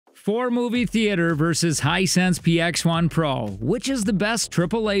Formovie Theater versus Hisense PX1-Pro. Which is the best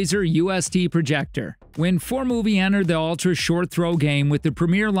triple laser UST projector? When Formovie entered the ultra short throw game with the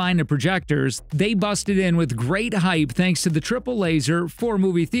premier line of projectors, they busted in with great hype thanks to the triple laser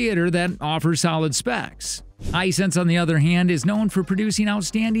Formovie Theater that offers solid specs. Hisense, on the other hand, is known for producing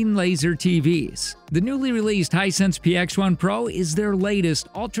outstanding laser TVs. The newly released Hisense PX1-Pro is their latest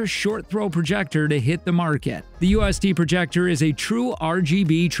ultra-short-throw projector to hit the market. The UST projector is a true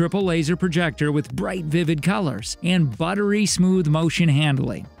RGB triple laser projector with bright, vivid colors and buttery smooth motion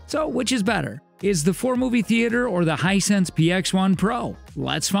handling. So, which is better? Is the Formovie Theater or the Hisense PX1-Pro?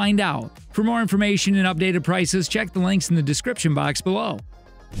 Let's find out. For more information and updated prices, check the links in the description box below.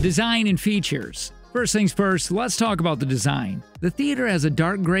 Design and features. First things first, let's talk about the design. The Theater has a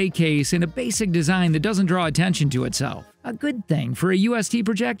dark gray case and a basic design that doesn't draw attention to itself. A good thing for a UST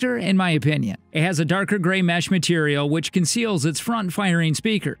projector, in my opinion. It has a darker gray mesh material which conceals its front-firing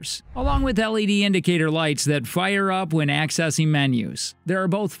speakers, along with LED indicator lights that fire up when accessing menus. There are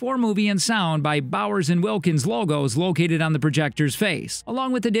both Formovie and Sound by Bowers & Wilkins logos located on the projector's face,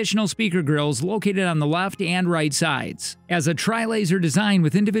 along with additional speaker grills located on the left and right sides. As a tri-laser design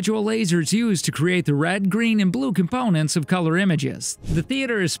with individual lasers used to create the red, green, and blue components of color images. The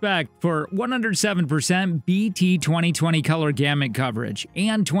Theater is spec'd for 107% BT 2020 color gamut coverage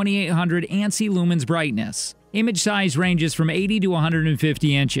and 2800 ANSI lumens brightness. Image size ranges from 80 to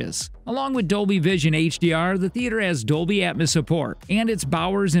 150 inches. Along with Dolby Vision HDR, the Theater has Dolby Atmos support, and its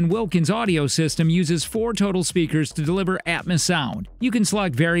Bowers & Wilkins audio system uses 4 total speakers to deliver Atmos sound. You can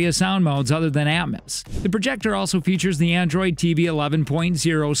select various sound modes other than Atmos. The projector also features the Android TV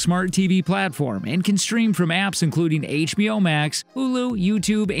 11.0 smart TV platform and can stream from apps including HBO Max, Hulu,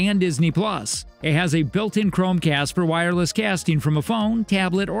 YouTube, and Disney+. It has a built-in Chromecast for wireless casting from a phone,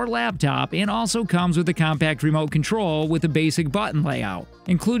 tablet, or laptop, and also comes with a compact remote control with a basic button layout,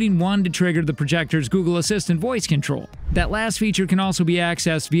 including one to trigger the projector's Google Assistant voice control. That last feature can also be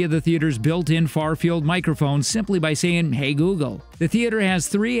accessed via the Theater's built-in far-field microphone simply by saying, "Hey Google." The Theater has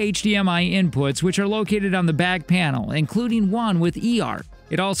 3 HDMI inputs which are located on the back panel, including one with eARC.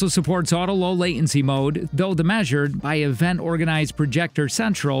 It also supports auto-low latency mode, though the measured, by event-organized Projector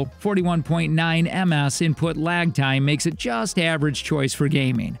Central, 41.9 ms input lag time makes it just average choice for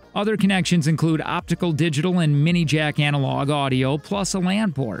gaming. Other connections include optical, digital, and mini-jack analog audio, plus a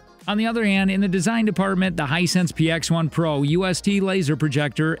LAN port. On the other hand, in the design department, the Hisense PX1-Pro UST laser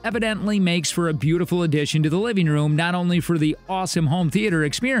projector evidently makes for a beautiful addition to the living room, not only for the awesome home theater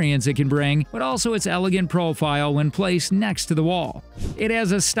experience it can bring, but also its elegant profile when placed next to the wall. It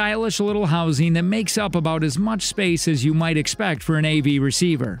has a stylish little housing that makes up about as much space as you might expect for an AV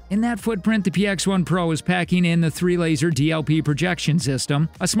receiver. In that footprint, the PX1-Pro is packing in the 3-laser DLP projection system,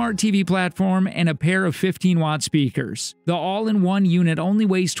 a smart TV platform, and a pair of 15-watt speakers. The all-in-one unit only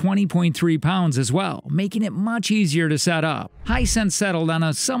weighs 20.3 pounds as well, making it much easier to set up. Hisense settled on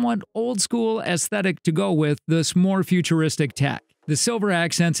a somewhat old-school aesthetic to go with this more futuristic tech. The silver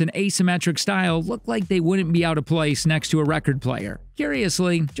accents and asymmetric style look like they wouldn't be out of place next to a record player.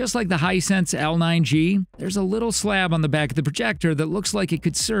 Curiously, just like the Hisense L9G, there's a little slab on the back of the projector that looks like it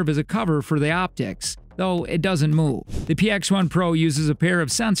could serve as a cover for the optics, though it doesn't move. The PX1-Pro uses a pair of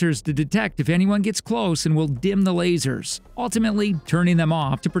sensors to detect if anyone gets close and will dim the lasers, ultimately turning them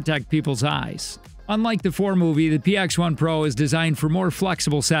off to protect people's eyes. Unlike the Formovie, the PX1-Pro is designed for more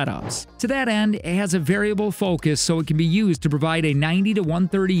flexible setups. To that end, it has a variable focus so it can be used to provide a 90 to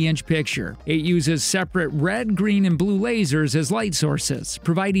 130-inch picture. It uses separate red, green, and blue lasers as light sources,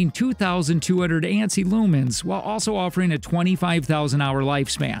 providing 2,200 ANSI lumens while also offering a 25,000-hour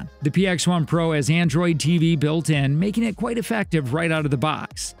lifespan. The PX1-Pro has Android TV built in, making it quite effective right out of the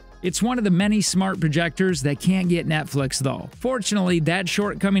box. It's one of the many smart projectors that can't get Netflix though. Fortunately, that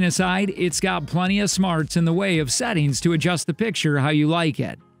shortcoming aside, it's got plenty of smarts in the way of settings to adjust the picture how you like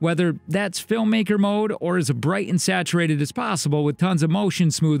it. Whether that's filmmaker mode or as bright and saturated as possible with tons of motion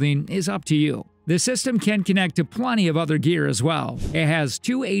smoothing is up to you. The system can connect to plenty of other gear as well. It has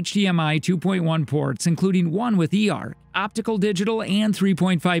 2 HDMI 2.1 ports, including one with eARC, optical, digital, and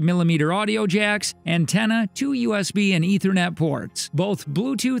 3.5mm audio jacks, antenna, 2 USB and Ethernet ports. Both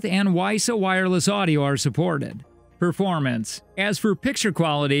Bluetooth and WiSA wireless audio are supported. Performance. As for picture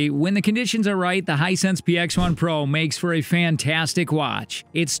quality, when the conditions are right, the Hisense PX1-Pro makes for a fantastic watch.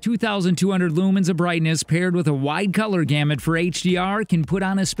 Its 2,200 lumens of brightness paired with a wide color gamut for HDR can put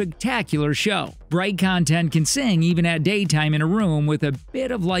on a spectacular show. Bright content can sing even at daytime in a room with a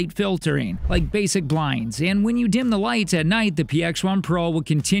bit of light filtering, like basic blinds, and when you dim the lights at night, the PX1-Pro will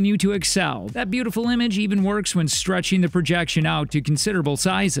continue to excel. That beautiful image even works when stretching the projection out to considerable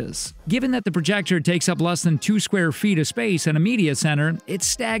sizes. Given that the projector takes up less than 2 square feet of space on a media center, it's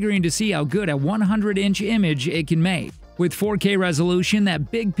staggering to see how good a 100-inch image it can make. With 4K resolution,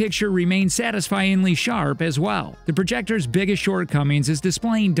 that big picture remains satisfyingly sharp as well. The projector's biggest shortcomings is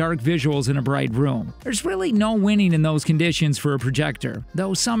displaying dark visuals in a bright room. There's really no winning in those conditions for a projector,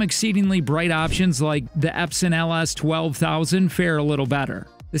 though some exceedingly bright options like the Epson LS12000 fare a little better.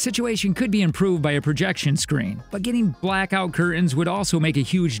 The situation could be improved by a projection screen, but getting blackout curtains would also make a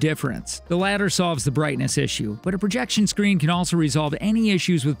huge difference. The latter solves the brightness issue, but a projection screen can also resolve any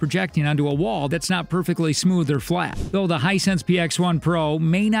issues with projecting onto a wall that's not perfectly smooth or flat. Though the Hisense PX1-Pro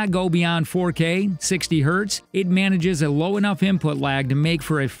may not go beyond 4K, 60 Hz, it manages a low enough input lag to make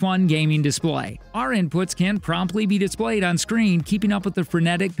for a fun gaming display. Our inputs can promptly be displayed on screen, keeping up with the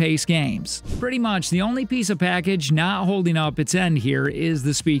frenetic pace games. Pretty much the only piece of package not holding up its end here is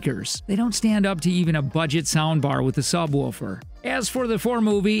the speakers. They don't stand up to even a budget soundbar with a subwoofer. As for the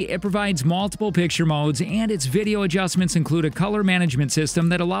Formovie, it provides multiple picture modes, and its video adjustments include a color management system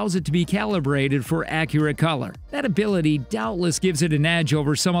that allows it to be calibrated for accurate color. That ability doubtless gives it an edge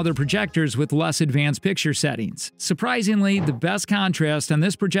over some other projectors with less advanced picture settings. Surprisingly, the best contrast on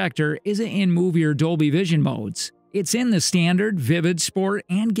this projector isn't in movie or Dolby Vision modes. It's in the standard, vivid, sport,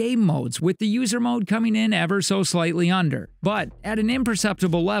 and game modes, with the user mode coming in ever so slightly under, but at an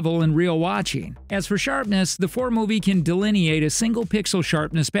imperceptible level in real watching. As for sharpness, the Formovie can delineate a single pixel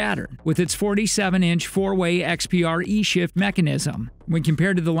sharpness pattern, with its 47-inch 4-way XPR E-shift mechanism. When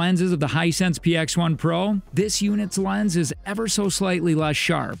compared to the lenses of the Hisense PX1-Pro, this unit's lens is ever so slightly less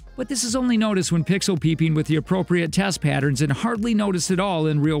sharp, but this is only noticed when pixel peeping with the appropriate test patterns and hardly noticed at all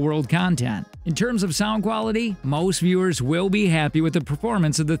in real-world content. In terms of sound quality, most viewers will be happy with the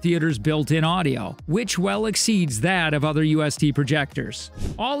performance of the theater's built-in audio, which well exceeds that of other UST projectors.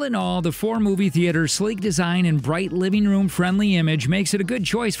 All in all, the Formovie Theater's sleek design and bright living room-friendly image makes it a good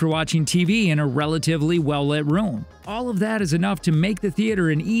choice for watching TV in a relatively well-lit room. All of that is enough to make the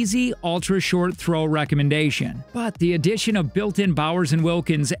theater an easy, ultra-short throw recommendation. But the addition of built-in Bowers &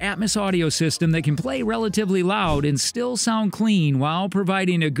 Wilkins Atmos audio system that can play relatively loud and still sound clean while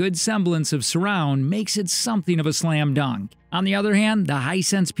providing a good semblance of surround makes it something of a slam dunk. On the other hand, the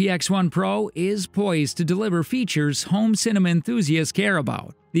Hisense PX1-Pro is poised to deliver features home cinema enthusiasts care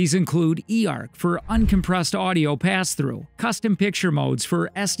about. These include eARC for uncompressed audio pass-through, custom picture modes for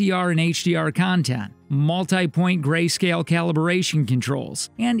SDR and HDR content, multi-point grayscale calibration controls,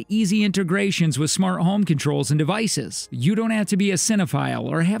 and easy integrations with smart home controls and devices. You don't have to be a cinephile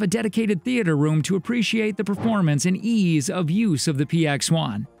or have a dedicated theater room to appreciate the performance and ease of use of the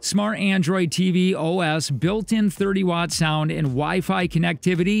PX1. Smart Android TV OS, built-in 30-watt sound, and Wi-Fi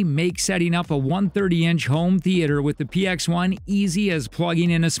connectivity make setting up a 130-inch home theater with the PX1 easy as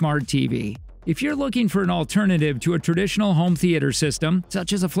plugging in a smart TV. If you're looking for an alternative to a traditional home theater system,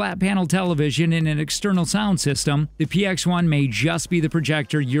 such as a flat panel television and an external sound system, the PX1 may just be the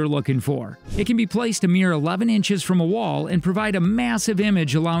projector you're looking for. It can be placed a mere 11 inches from a wall and provide a massive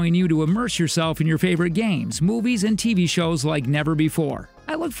image, allowing you to immerse yourself in your favorite games, movies, and TV shows like never before.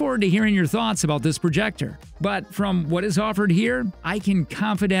 I look forward to hearing your thoughts about this projector, but from what is offered here, I can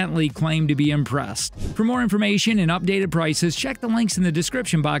confidently claim to be impressed. For more information and updated prices, check the links in the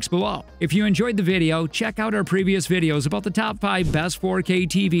description box below. If you enjoyed the video, check out our previous videos about the top 5 best 4K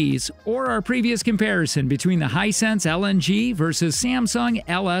TVs, or our previous comparison between the Hisense LNG versus Samsung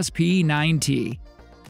LSP9T.